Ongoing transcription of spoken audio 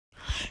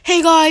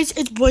Hey guys,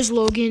 it's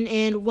BoyzLogan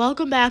and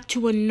welcome back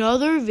to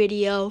another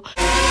video.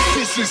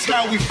 This is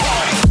how we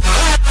party.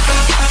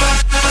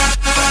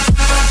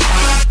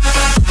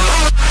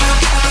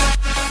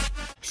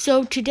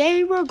 So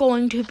today we're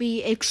going to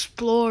be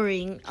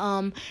exploring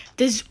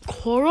this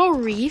coral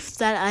reef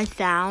that I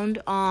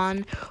found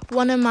on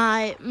one of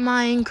my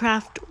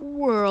Minecraft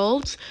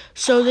worlds.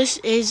 So this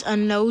is a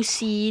no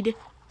seed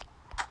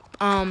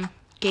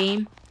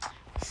game.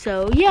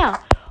 So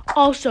yeah.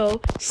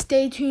 Also,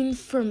 stay tuned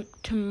for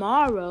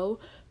tomorrow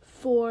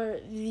for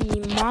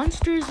the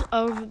Monsters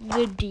of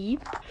the Deep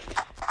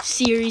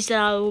series that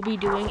I will be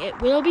doing.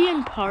 It will be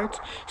in parts,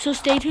 so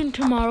stay tuned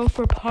tomorrow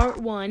for part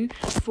 1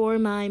 for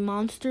my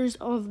Monsters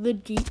of the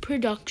Deep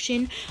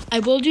production. I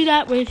will do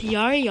that with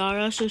Yara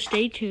Yara, so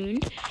stay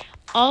tuned.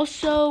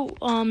 Also,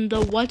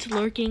 the What's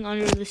Lurking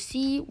Under the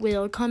Sea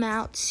will come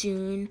out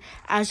soon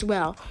as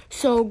well.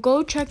 So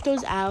go check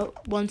those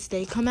out once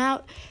they come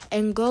out.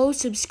 And go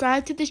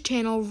subscribe to this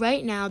channel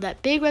right now,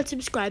 that big red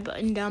subscribe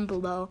button down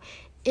below,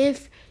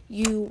 if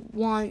you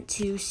want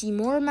to see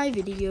more of my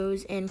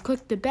videos. And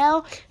click the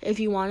bell if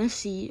you want to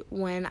see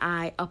when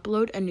I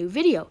upload a new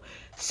video.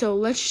 So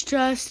let's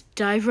just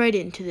dive right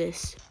into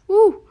this.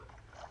 Woo!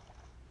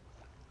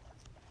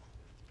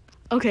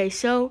 Okay,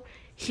 so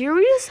here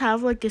we just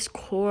have like this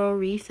coral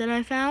reef that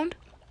I found.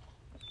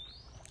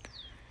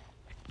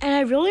 And I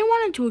really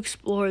wanted to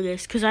explore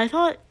this because I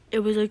thought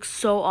it was like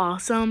so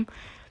awesome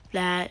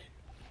that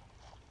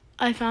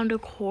I found a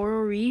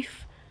coral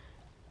reef.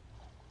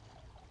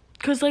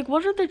 Because like,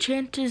 what are the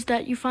chances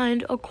that you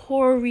find a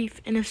coral reef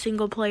in a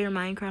single player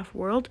Minecraft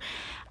world?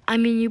 I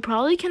mean, you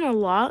probably can a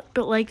lot,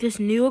 but like this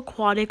new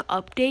aquatic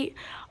update,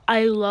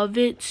 I love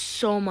it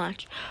so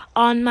much.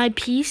 On my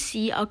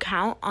PC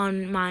account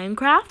on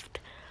Minecraft,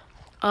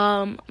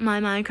 my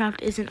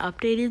Minecraft isn't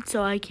updated,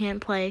 so I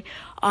can't play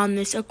on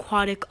this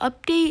aquatic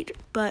update,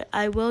 but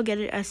I will get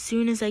it as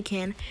soon as I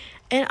can.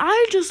 And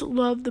I just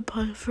love the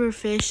puffer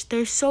fish.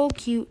 They're so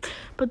cute,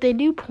 but they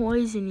do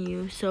poison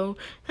you, so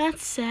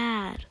that's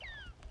sad.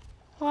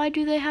 Why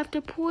do they have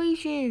to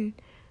poison?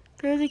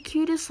 They're the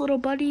cutest little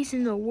buddies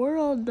in the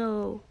world,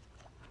 though.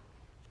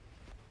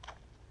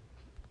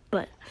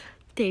 But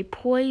they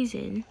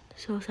poison,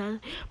 so sad.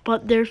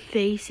 But their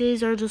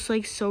faces are just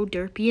like so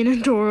derpy and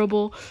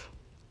adorable.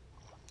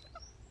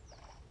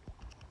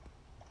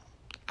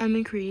 I'm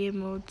in creative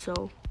mode,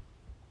 so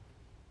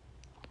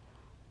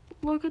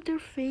look at their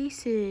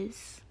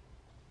faces.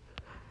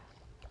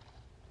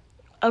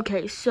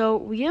 Okay, so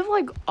we have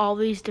like all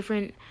these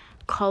different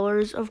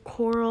colors of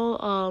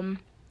coral.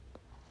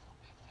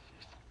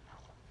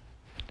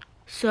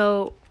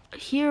 So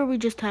here we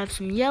just have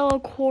some yellow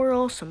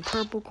coral, some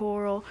purple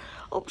coral.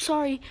 Oh,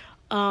 sorry.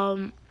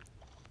 Some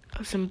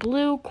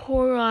blue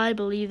coral. I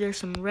believe there's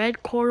some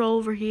red coral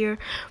over here.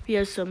 We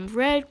have some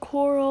red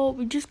coral.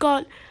 We just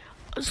got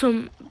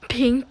some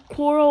pink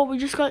coral. We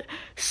just got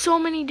so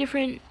many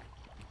different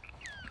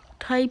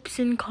types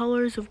and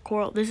colors of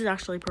coral. This is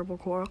actually purple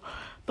coral,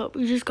 but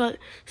we just got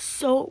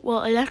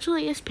well, it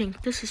actually is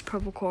pink. This is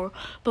purple coral,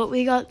 but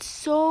we got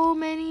so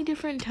many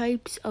different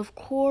types of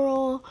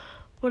coral.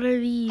 What are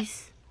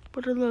these?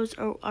 What are those?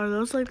 Are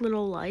those like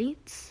little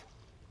lights?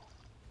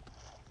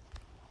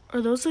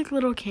 Are those like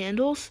little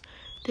candles?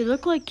 They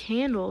look like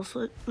candles.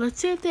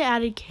 Let's see if they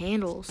added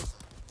candles.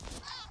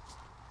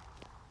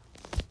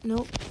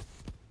 Nope.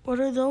 What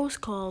are those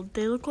called?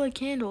 They look like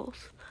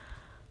candles.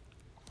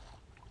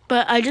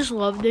 But I just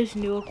love this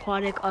new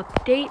aquatic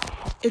update.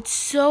 It's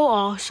so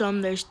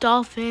awesome. There's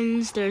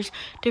dolphins, there's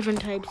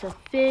different types of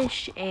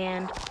fish,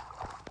 and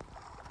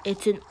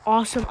it's an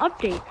awesome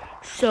update.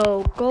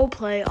 So go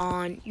play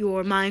on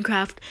your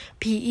Minecraft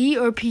PE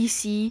or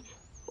PC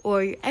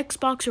or your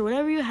Xbox or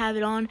whatever you have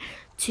it on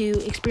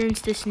to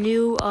experience this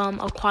new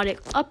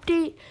aquatic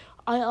update.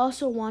 I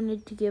also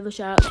wanted to give a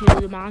shout out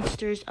to the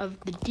Monsters of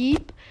the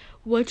Deep,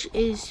 which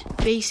is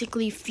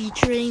basically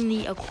featuring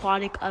the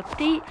aquatic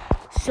update.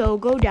 So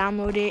go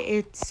download it.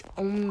 It's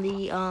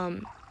only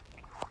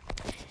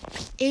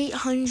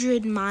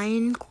 800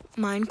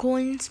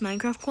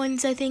 Minecraft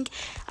coins,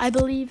 I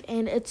believe,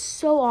 and it's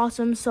so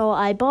awesome. So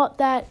I bought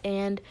that,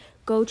 and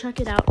go check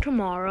it out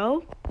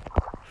tomorrow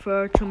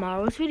for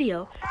tomorrow's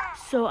video.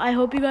 So I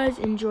hope you guys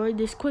enjoyed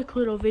this quick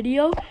little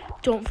video.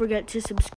 Don't forget to subscribe.